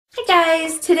Hi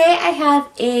guys, today I have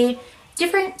a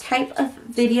different type of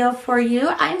video for you.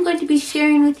 I'm going to be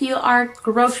sharing with you our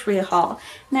grocery haul.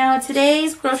 Now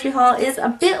today's grocery haul is a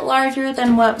bit larger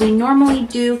than what we normally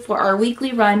do for our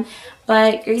weekly run,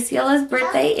 but Graciella's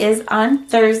birthday is on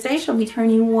Thursday. She'll be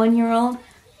turning 1 year old.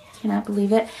 Cannot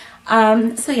believe it.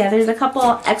 So yeah, there's a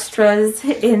couple extras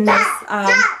in this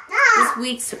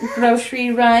week's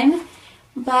grocery run.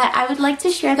 But I would like to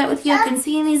share that with you. I've been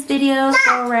seeing these videos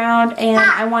go around and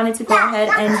I wanted to go ahead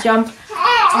and jump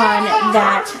on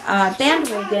that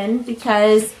bandwagon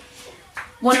because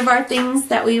one of our things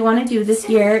that we want to do this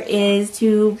year is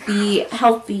to be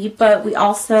healthy, but we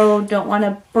also don't want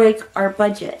to break our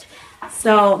budget.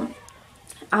 So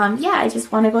yeah, I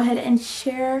just want to go ahead and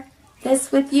share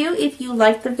this with you. If you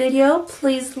like the video,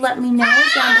 please let me know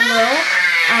down below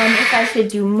if I should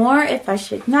do more, if I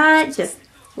should not. Just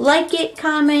like it,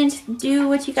 comment, do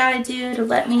what you gotta do to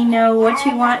let me know what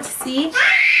you want to see.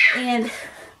 And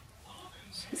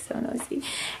she's so noisy.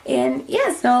 And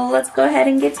yeah, so let's go ahead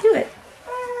and get to it.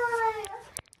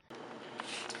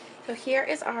 So here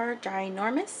is our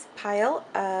ginormous pile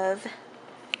of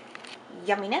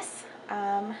yumminess.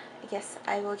 I guess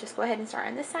I will just go ahead and start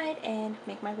on this side and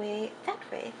make my way that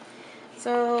way.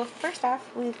 So first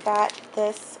off, we've got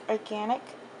this organic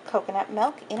coconut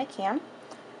milk in a can.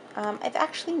 I've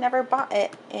actually never bought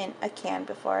it in a can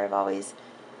before. I've always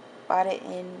bought it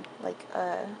in like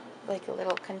a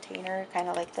little container, kind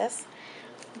of like this.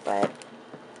 But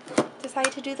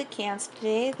decided to do the cans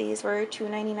today. These were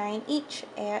 $2.99 each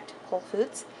at Whole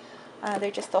Foods.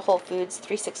 They're just the Whole Foods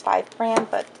 365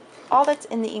 brand, but all that's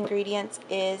in the ingredients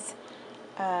is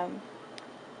I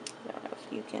don't know if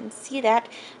you can see that,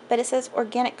 but it says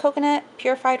organic coconut,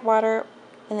 purified water,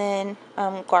 and then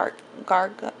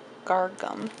gargum.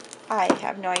 I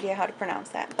have no idea how to pronounce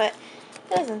that, but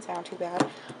it doesn't sound too bad.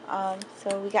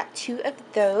 So we got 2 of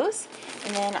those,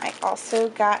 and then I also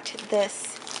got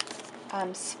this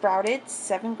sprouted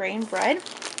 7-grain bread.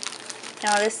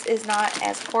 Now this is not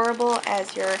as horrible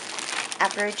as your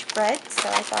average bread, so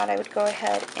I thought I would go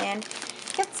ahead and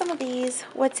get some of these.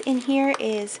 What's in here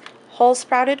is whole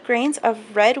sprouted grains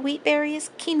of red wheat berries,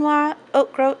 quinoa,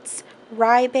 oat groats,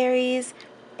 rye berries,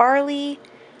 barley,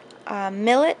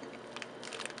 millet,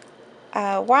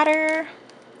 water,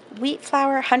 wheat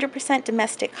flour, 100%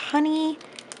 domestic honey,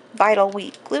 vital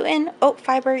wheat gluten, oat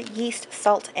fiber, yeast,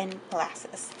 salt, and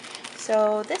molasses.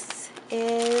 So this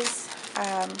is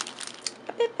a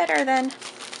bit better than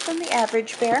the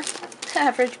average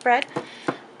bread,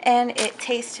 and it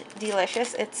tastes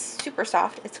delicious. It's super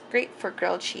soft. It's great for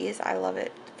grilled cheese. I love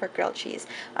it for grilled cheese.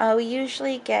 We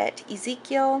usually get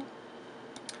Ezekiel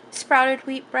sprouted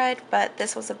wheat bread, but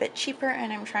this was a bit cheaper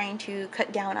and I'm trying to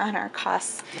cut down on our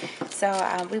costs,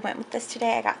 so we went with this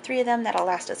today. I got 3 of them that'll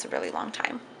last us a really long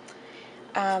time.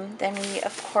 Then we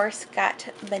of course got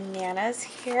bananas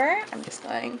here. I'm just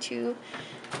going to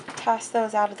toss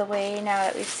those out of the way now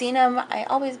that we've seen them. I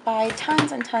always buy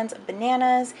tons and tons of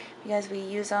bananas because we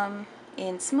use them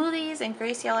in smoothies, and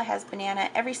Graciella has banana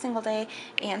every single day,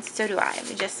 and so do I.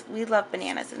 We love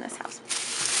bananas in this house.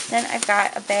 Then I've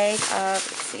got a bag of,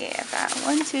 let's see, I've got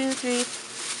 1, 2, 3,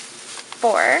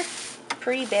 4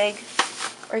 pretty big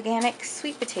organic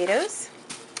sweet potatoes.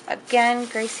 Again,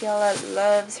 Graciella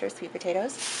loves her sweet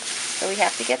potatoes, so we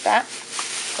have to get that.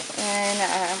 And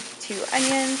 2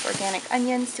 onions, organic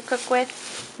onions to cook with.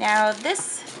 Now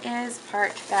this is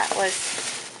part that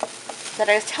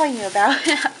I was telling you about.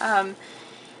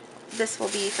 This will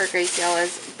be for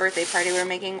Graciella's birthday party. We're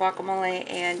making guacamole,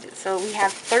 and so we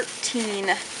have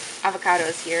 13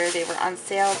 avocados here. They were on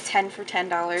sale, 10 for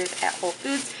 $10 at Whole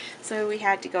Foods, so we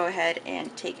had to go ahead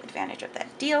and take advantage of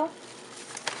that deal.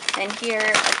 And here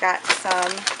I've got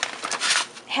some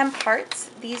hemp hearts.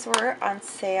 These were on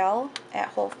sale at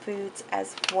Whole Foods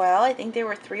as well. I think they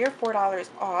were $3 or $4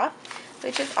 off,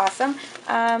 which is awesome.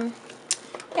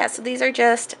 Yeah, so these are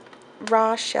just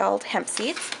raw shelled hemp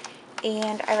seeds.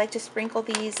 And I like to sprinkle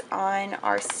these on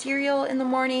our cereal in the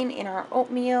morning, in our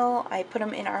oatmeal. I put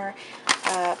them in our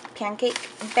pancake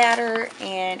batter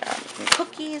and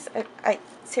cookies.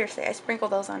 Seriously, I sprinkle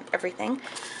those on everything.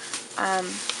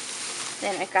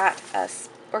 Then I got a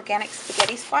organic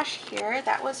spaghetti squash here.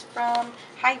 That was from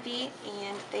Hy-Vee,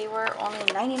 and they were only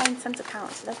 99 cents a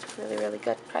pound, so that's a really, really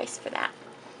good price for that.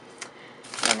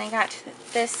 And I got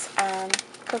this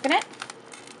coconut.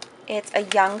 It's a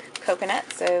young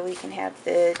coconut, so we can have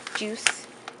the juice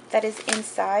that is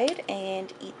inside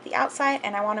and eat the outside.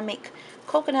 And I want to make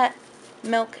coconut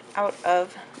milk out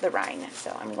of the rind,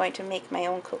 so I'm going to make my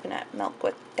own coconut milk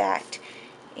with that,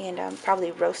 and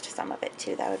probably roast some of it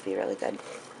too. That would be really good.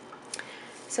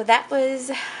 So that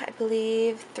was, I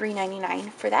believe,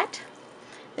 $3.99 for that.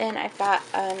 Then I've got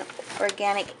an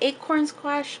organic acorn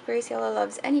squash. Graciela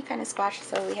loves any kind of squash,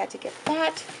 so we had to get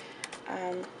that.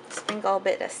 Sprinkle a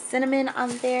bit of cinnamon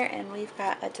on there, and we've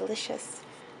got a delicious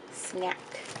snack.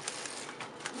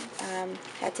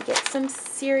 Had to get some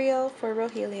cereal for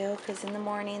Rogelio because in the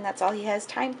morning that's all he has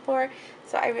time for.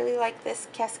 So I really like this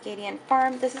Cascadian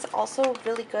Farm. This is also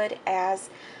really good as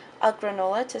a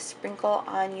granola to sprinkle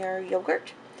on your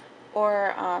yogurt,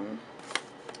 or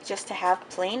just to have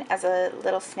plain as a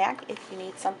little snack if you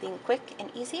need something quick and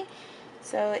easy.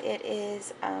 So it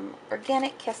is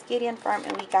organic Cascadian Farm,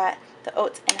 and we got the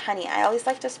oats and honey. I always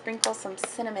like to sprinkle some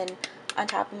cinnamon on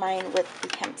top of mine with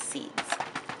the hemp seeds,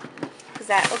 because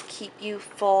that will keep you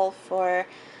full for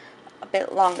a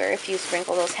bit longer if you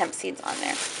sprinkle those hemp seeds on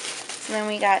there. So then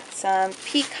we got some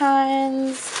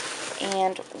pecans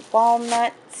and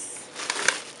walnuts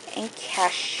and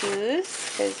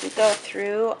cashews, because we go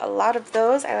through a lot of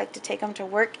those. I like to take them to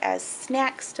work as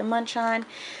snacks to munch on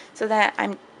so that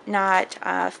I'm not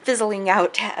fizzling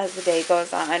out as the day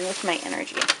goes on with my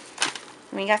energy.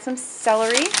 And we got some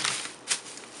celery.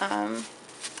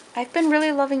 I've been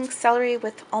really loving celery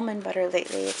with almond butter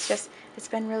lately. It's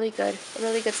been really good, a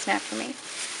really good snack for me.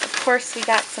 Of course, we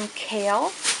got some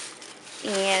kale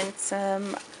and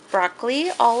some broccoli,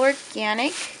 all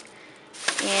organic.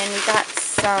 And we got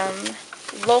some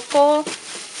local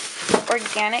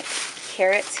organic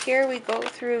carrots here. We go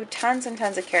through tons and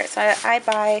tons of carrots. I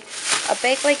buy a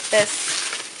bag like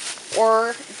this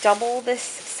or double this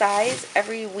size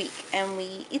every week, and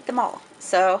we eat them all.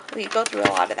 So we go through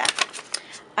a lot of that.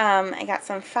 I got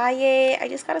some Faye. I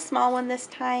just got a small one this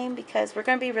time because we're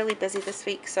going to be really busy this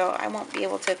week, so I won't be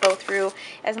able to go through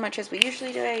as much as we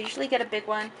usually do. I usually get a big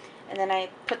one, and then I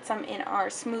put some in our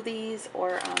smoothies,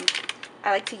 or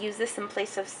I like to use this in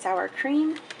place of sour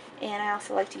cream, and I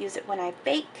also like to use it when I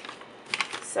bake.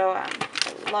 So I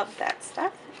love that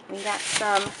stuff. We got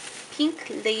some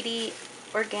Pink Lady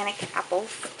organic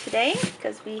apples today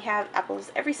because we have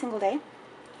apples every single day.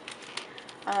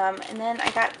 And then I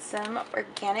got some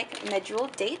organic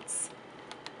medjool dates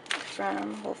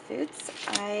from Whole Foods.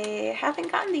 I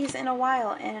haven't gotten these in a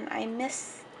while, and I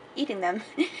miss eating them.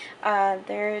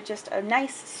 They're just a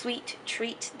nice sweet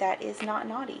treat that is not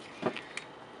naughty.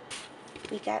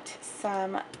 We got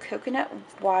some coconut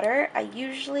water. I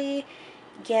usually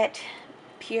get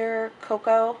Pure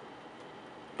Cocoa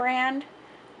brand,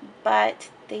 but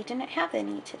they didn't have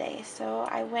any today, so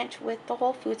I went with the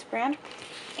Whole Foods brand,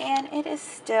 and it is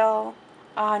still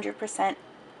 100%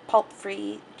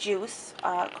 pulp-free juice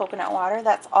coconut water.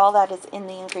 That's all that is in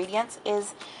the ingredients,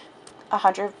 is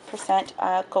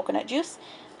 100% coconut juice.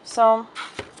 So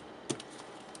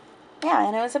yeah,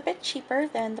 and it was a bit cheaper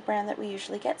than the brand that we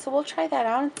usually get, so we'll try that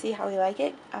out and see how we like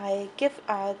it. I give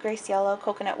Graciela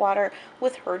coconut water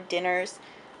with her dinners,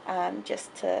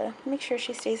 just to make sure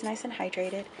she stays nice and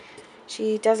hydrated.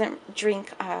 She doesn't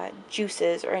drink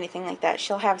juices or anything like that.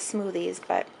 She'll have smoothies,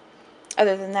 but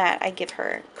other than that, I give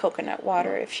her coconut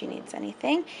water if she needs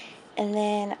anything. And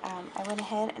then I went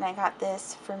ahead and I got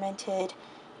this fermented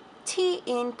tea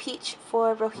in peach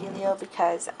for Rogelio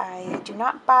because I do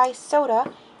not buy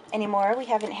soda anymore. We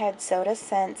haven't had soda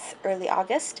since early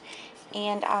August,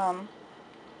 and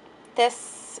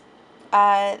this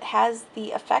has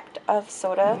the effect of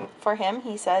soda for him.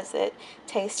 He says it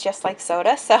tastes just like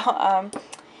soda. So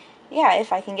yeah,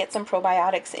 if I can get some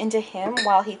probiotics into him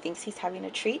while he thinks he's having a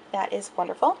treat, that is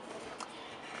wonderful.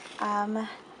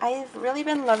 I've really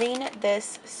been loving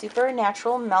this Super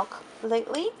Natural milk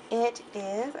lately. It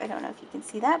is, I don't know if you can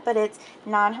see that, but it's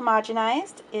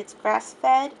non-homogenized, it's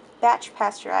grass-fed, batch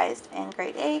pasteurized, and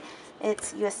grade A.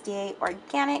 It's USDA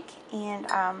organic, and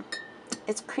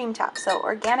it's cream top, so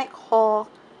organic whole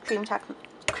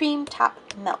cream top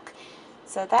milk.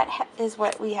 So that is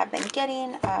what we have been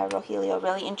getting. Rogelio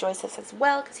really enjoys this as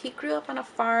well because he grew up on a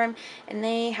farm, and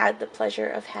they had the pleasure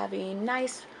of having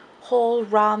nice whole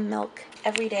raw milk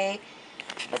every day.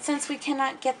 But since we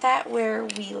cannot get that where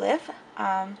we live,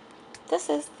 this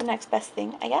is the next best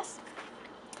thing, I guess.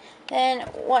 Then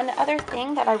one other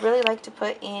thing that I really like to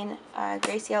put in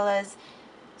Graciela's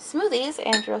smoothies,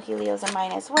 and Rogelio's and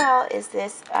mine as well, is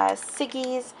this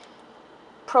Siggi's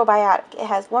probiotic. It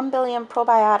has 1 billion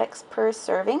probiotics per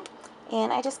serving,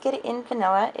 and I just get it in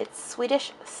vanilla. It's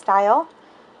Swedish style,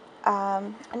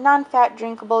 a non-fat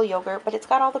drinkable yogurt, but it's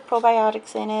got all the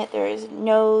probiotics in it. There is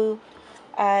no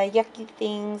yucky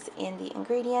things in the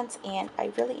ingredients, and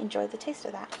I really enjoy the taste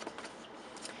of that.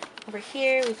 Over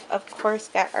here, we've of course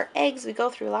got our eggs. We go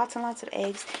through lots and lots of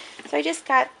eggs. So I just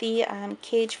got the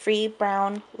cage-free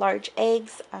brown large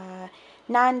eggs,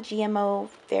 non-GMO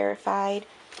verified.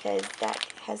 because that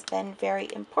has been very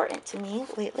important to me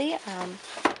lately.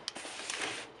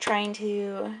 Trying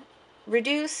to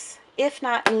reduce, if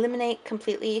not eliminate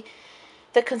completely,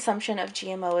 the consumption of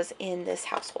GMOs in this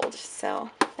household. So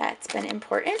that's been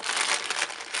important.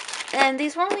 And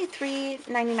these were only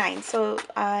 $3.99, so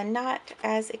not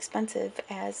as expensive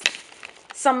as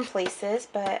some places,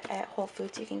 but at Whole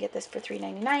Foods you can get this for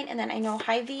 $3.99. And then I know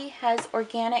Hy-Vee has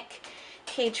organic,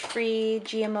 cage-free,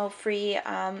 GMO-free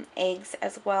eggs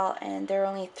as well, and they're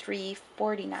only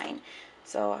 $3.49.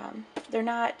 So they're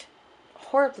not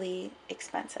horribly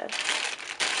expensive.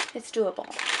 It's doable.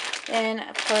 And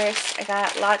of course I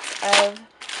got lots of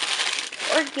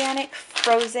organic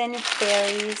frozen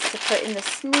berries to put in the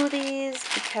smoothies,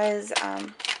 because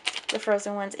the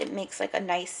frozen ones, it makes like a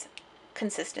nice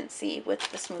consistency with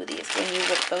the smoothies when you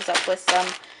whip those up with some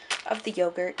of the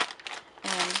yogurt.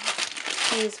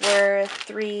 These were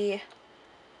 $3.99,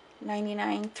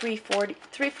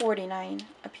 $3.49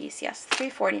 a piece. Yes,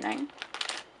 $3.49.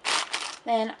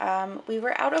 Then we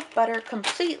were out of butter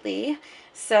completely,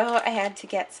 so I had to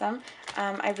get some.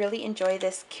 I really enjoy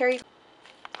this Kerry.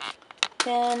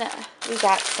 Then we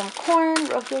got some corn.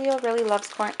 Rogelio really loves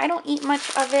corn. I don't eat much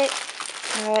of it,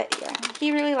 but yeah,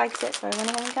 he really likes it, so I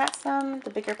went ahead and got some. The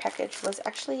bigger package was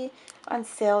actually on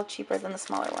sale, cheaper than the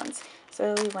smaller ones,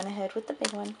 so we went ahead with the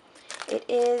big one. It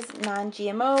is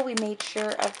non-GMO. We made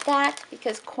sure of that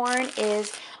because corn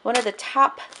is one of the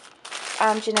top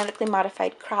genetically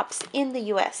modified crops in the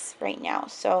U.S. right now.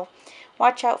 So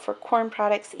watch out for corn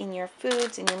products in your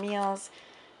foods, in your meals,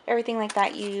 everything like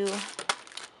that. You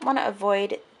want to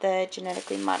avoid the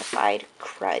genetically modified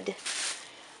crud.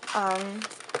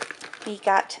 We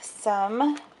got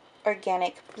some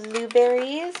organic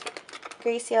blueberries.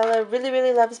 Graciela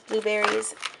really loves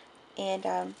blueberries,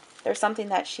 and there's something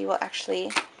that she will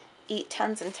actually eat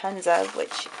tons and tons of,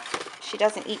 which she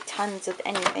doesn't eat tons of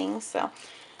anything, so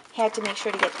had to make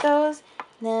sure to get those.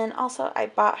 And then also I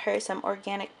bought her some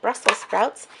organic Brussels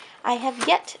sprouts. I have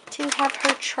yet to have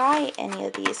her try any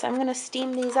of these, so I'm going to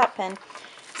steam these up and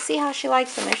see how she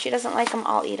likes them. If she doesn't like them,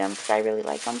 I'll eat them because I really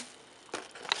like them.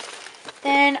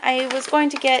 Then I was going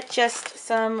to get just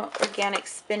some organic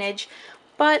spinach,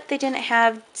 but they didn't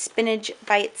have spinach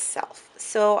by itself.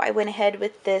 So I went ahead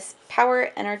with this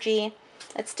Power Energy.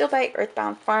 It's still by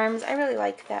Earthbound Farms. I really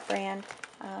like that brand.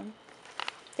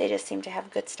 They just seem to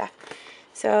have good stuff.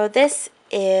 So this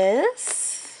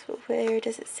is, where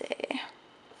does it say?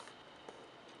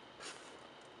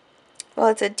 Well,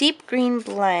 it's a deep green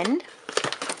blend.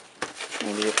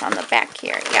 Maybe it's on the back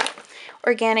here. Yeah.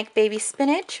 Organic baby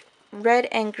spinach, red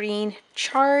and green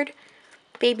chard,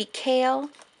 baby kale,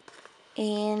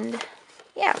 and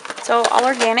yeah, so all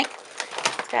organic.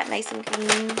 It's got nice and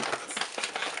green,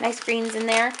 nice greens in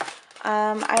there.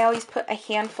 I always put a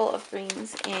handful of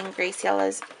greens in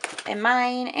Graciella's and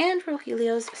mine and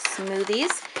Rogelio's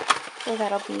smoothies, so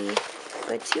that'll be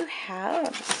good to have.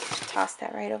 I'll just toss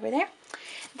that right over there.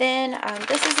 Then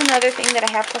this is another thing that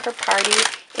I have for her party.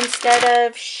 Instead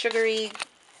of sugary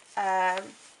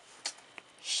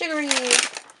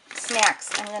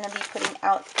snacks, I'm going to be putting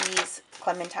out these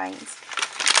clementines.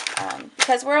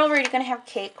 Because we're already going to have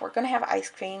cake, we're going to have ice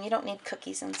cream, you don't need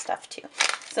cookies and stuff too.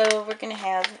 So we're going to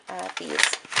have these.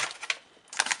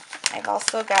 I've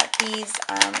also got these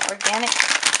organic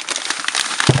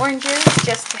oranges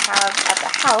just to have at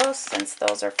the house, since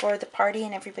those are for the party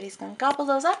and everybody's going to gobble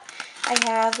those up. I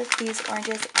have these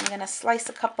oranges. I'm going to slice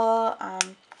a couple,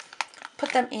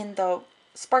 put them in the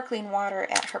sparkling water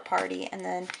at her party, and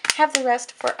then have the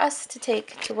rest for us to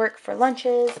take to work for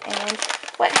lunches and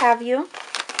what have you.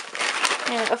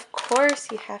 And of course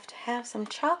you have to have some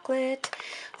chocolate.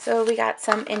 So we got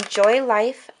some Enjoy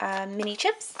Life mini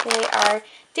chips. They are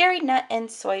dairy, nut,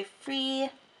 and soy free.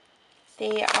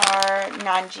 They are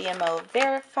non-GMO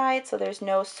verified, so there's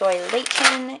no soy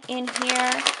lecithin in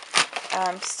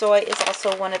here. Soy is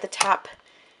also one of the top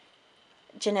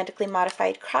genetically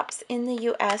modified crops in the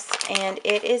U.S., and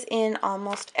it is in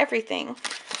almost everything,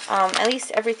 at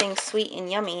least everything sweet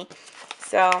and yummy.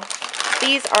 So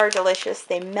these are delicious.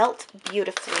 They melt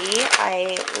beautifully.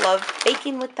 I love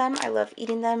baking with them. I love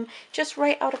eating them just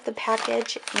right out of the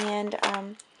package, and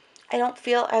I don't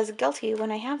feel as guilty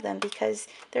when I have them because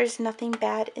there's nothing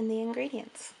bad in the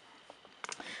ingredients.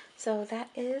 So that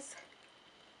is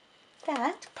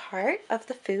that part of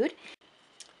the food.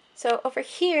 So over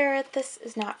here, this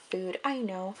is not food. I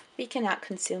know we cannot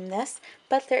consume this,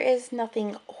 but there is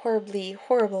nothing horribly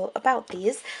horrible about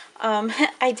these.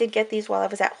 I did get these while I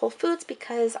was at Whole Foods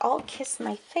because all Kiss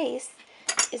My Face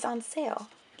is on sale,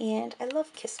 and I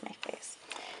love Kiss My Face.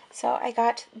 So I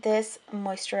got this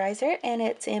moisturizer, and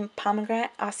it's in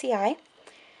Pomegranate Acai.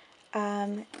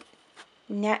 um,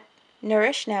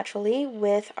 Nourish Naturally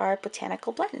with our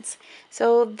botanical blends.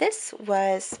 So this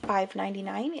was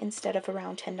 $5.99 instead of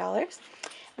around $10.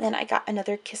 And then I got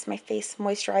another Kiss My Face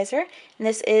moisturizer, and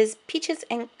this is Peaches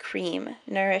and Cream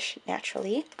Nourish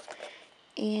Naturally.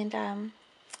 And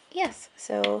yes,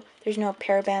 so there's no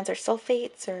parabens or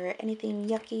sulfates or anything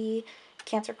yucky,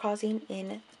 cancer causing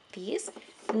in these.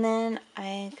 And then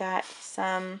I got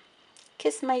some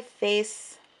Kiss My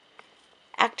Face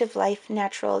Active Life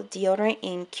Natural Deodorant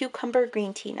in Cucumber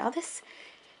Green Tea. Now this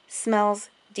smells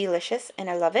delicious and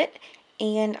I love it.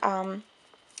 And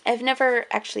I've never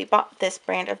actually bought this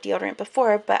brand of deodorant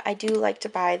before, but I do like to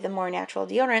buy the more natural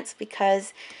deodorants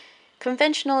because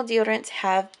conventional deodorants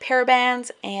have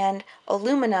parabens and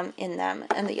aluminum in them,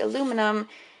 and the aluminum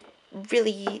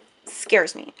really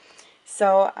scares me.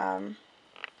 So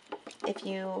if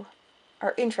you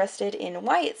are interested in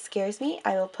why it scares me,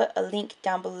 I will put a link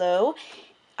down below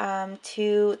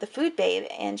to the Food Babe,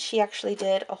 and she actually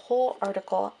did a whole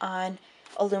article on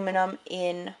aluminum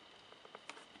in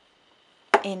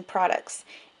products,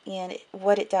 and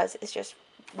what it does is just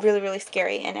really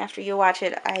scary. And after you watch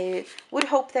it, I would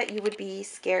hope that you would be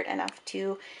scared enough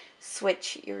to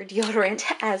switch your deodorant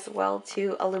as well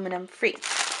to aluminum free.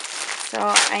 So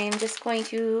I am just going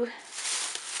to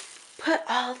put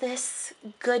all this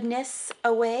goodness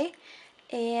away,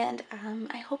 and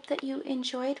I hope that you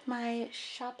enjoyed my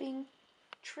shopping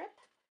trip.